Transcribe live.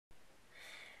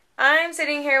I'm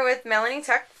sitting here with Melanie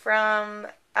Tuck from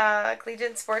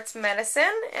Collegiate Sports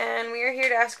Medicine, and we are here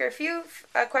to ask her a few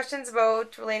questions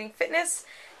about relating fitness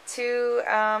to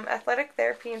athletic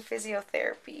therapy and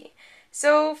physiotherapy.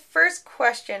 So, first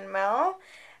question, Mel.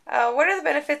 What are the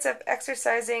benefits of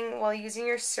exercising while using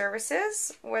your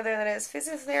services, whether that is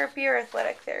physiotherapy or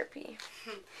athletic therapy?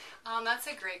 That's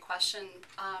a great question,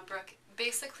 Brooke.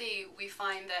 Basically, we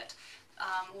find that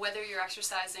whether you're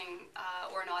exercising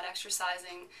or not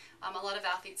exercising, a lot of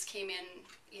athletes came in,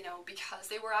 because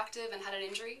they were active and had an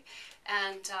injury,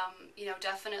 and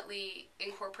definitely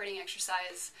incorporating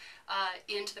exercise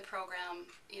into the program,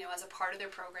 as a part of their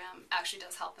program, actually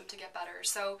does help them to get better.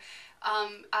 So,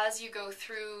 as you go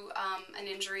through an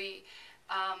injury,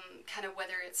 kind of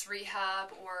whether it's rehab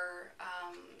or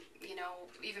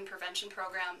even prevention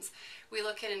programs, we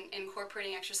look at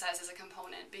incorporating exercise as a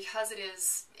component because it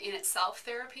is in itself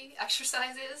therapy.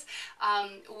 Exercise is.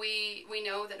 We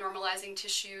know that normalizing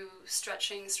tissue,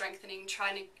 stretching, strengthening,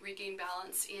 trying to regain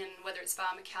balance in whether it's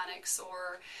biomechanics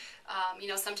or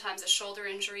sometimes a shoulder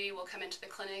injury will come into the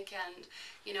clinic and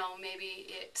maybe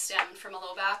it stemmed from a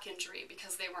low back injury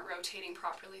because they weren't rotating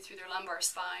properly through their lumbar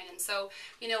spine, and so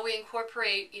we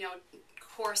incorporate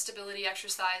core stability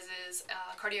exercises,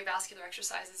 cardiovascular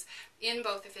exercises in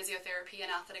both the physiotherapy and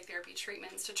athletic therapy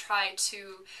treatments to try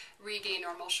to regain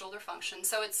normal shoulder function.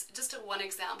 So it's just one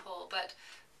example,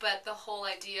 but the whole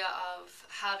idea of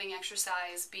having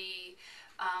exercise be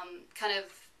kind of,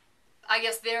 I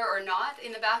guess, there or not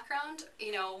in the background,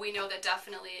 we know that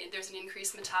definitely there's an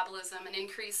increased metabolism, an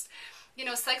increased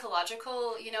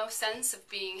psychological, sense of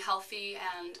being healthy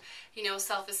and,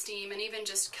 self-esteem, and even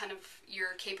just kind of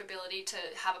your capability to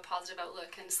have a positive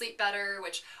outlook and sleep better,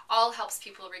 which all helps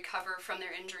people recover from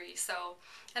their injury. So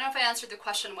I don't know if I answered the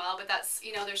question well, but that's,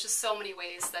 there's just so many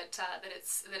ways that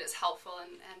it's helpful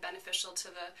and beneficial to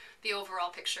the overall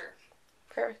picture.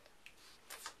 Perfect.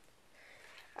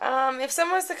 If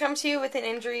someone was to come to you with an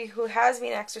injury who has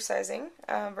been exercising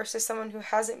versus someone who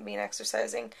hasn't been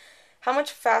exercising, how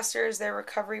much faster is their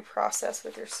recovery process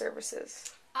with your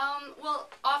services? Well,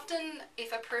 often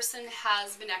if a person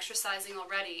has been exercising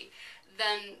already,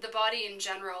 then the body in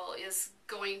general is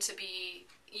going to be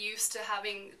used to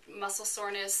having muscle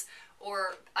soreness,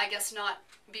 or I guess not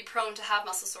be prone to have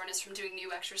muscle soreness from doing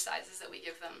new exercises that we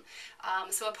give them.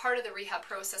 So a part of the rehab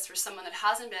process for someone that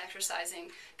hasn't been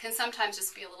exercising can sometimes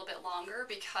just be a little bit longer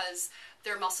because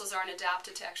their muscles aren't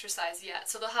adapted to exercise yet.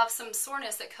 So they'll have some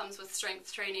soreness that comes with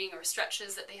strength training or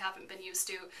stretches that they haven't been used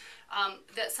to,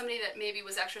 that somebody that maybe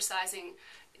was exercising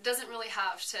doesn't really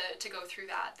have to go through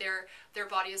that. Their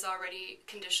body is already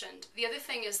conditioned. The other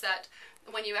thing is that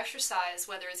when you exercise,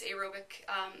 whether it's aerobic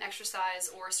exercise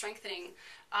or strengthening,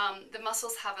 the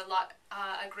muscles have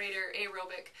a greater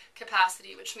aerobic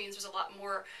capacity, which means there's a lot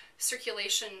more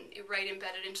circulation right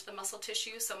embedded into the muscle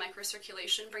tissue, so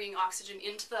microcirculation, bringing oxygen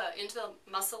into the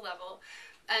muscle level.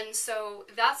 And so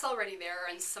that's already there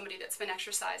in somebody that's been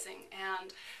exercising,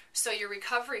 and so your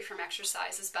recovery from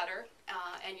exercise is better,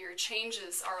 and your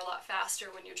changes are a lot faster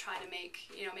when you're trying to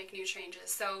make new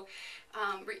changes. So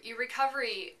your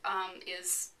recovery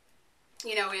is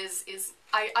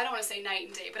I don't want to say night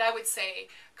and day, but I would say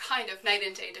kind of night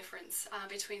and day difference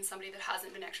between somebody that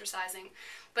hasn't been exercising.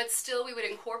 But still, we would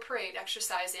incorporate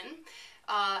exercise in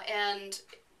and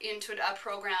into a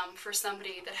program for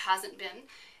somebody that hasn't been.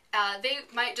 They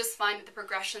might just find that the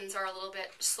progressions are a little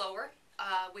bit slower.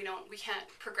 We can't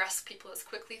progress people as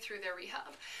quickly through their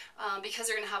rehab because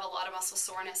they're going to have a lot of muscle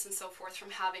soreness and so forth from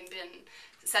having been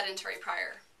sedentary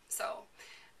prior. So,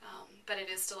 but it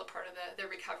is still a part of the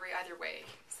recovery either way.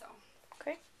 So.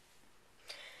 Okay.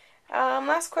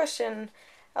 Last question.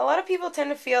 A lot of people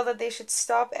tend to feel that they should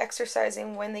stop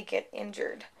exercising when they get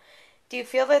injured. Do you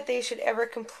feel that they should ever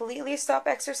completely stop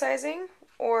exercising,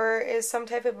 or is some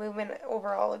type of movement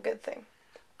overall a good thing?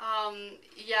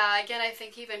 Yeah, again, I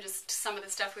think even just some of the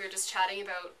stuff we were just chatting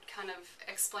about kind of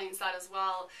explains that as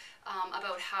well,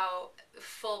 about how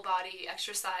full body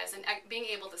exercise and being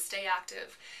able to stay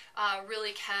active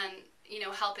really can,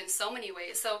 help in so many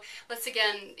ways. So let's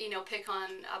again, pick on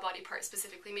a body part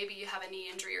specifically. Maybe you have a knee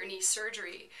injury or knee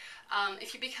surgery.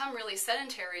 If you become really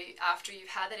sedentary after you've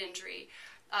had that injury,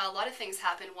 a lot of things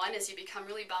happen. One is you become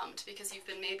really bummed because you've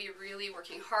been maybe really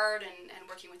working hard and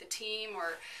working with a team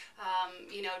or,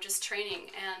 just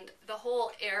training. And the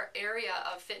whole area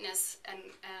of fitness and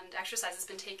exercise has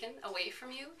been taken away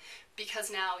from you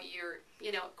because now you're,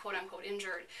 quote unquote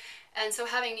injured. And so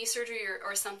having knee surgery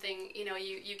or something,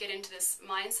 you get into this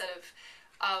mindset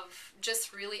of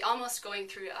just really almost going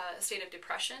through a state of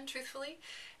depression, truthfully.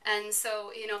 And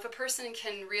so, if a person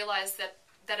can realize that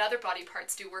other body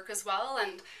parts do work as well,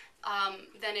 and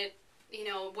then it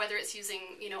whether it's using,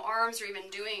 arms or even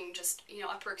doing just,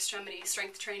 upper extremity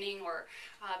strength training or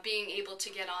being able to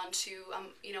get onto,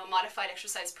 a modified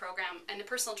exercise program. And the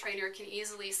personal trainer can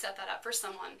easily set that up for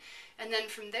someone. And then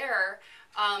from there,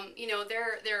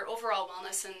 their overall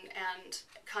wellness and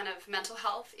kind of mental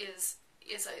health is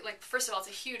first of all, it's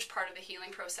a huge part of the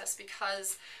healing process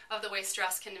because of the way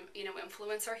stress can,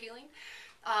 influence our healing.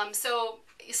 So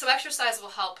exercise will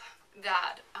help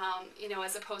that,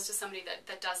 as opposed to somebody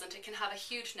that doesn't. It can have a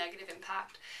huge negative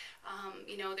impact.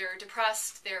 They're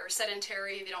depressed, they're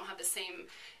sedentary, they don't have the same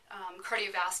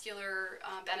cardiovascular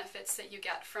benefits that you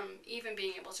get from even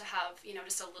being able to have,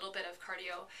 just a little bit of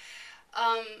cardio.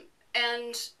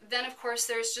 And then, of course,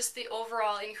 there's just the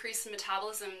overall increase in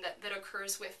metabolism that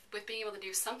occurs with being able to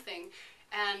do something,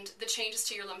 and the changes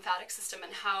to your lymphatic system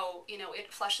and how,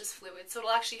 it flushes fluid. So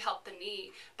it'll actually help the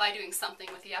knee by doing something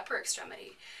with the upper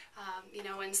extremity.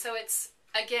 And so it's,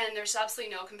 again, there's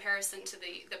absolutely no comparison to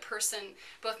the person,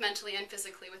 both mentally and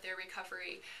physically, with their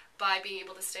recovery by being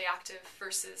able to stay active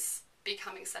versus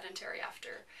becoming sedentary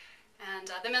after.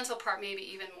 And the mental part may be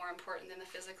even more important than the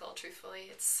physical, truthfully.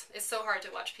 It's so hard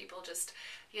to watch people just,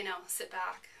 sit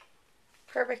back.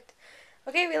 Perfect.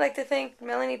 Okay, we'd like to thank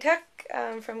Melanie Tuck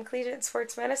from Collegiate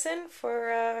Sports Medicine for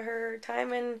her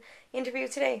time and interview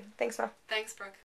today. Thanks, Mel. Thanks, Brooke.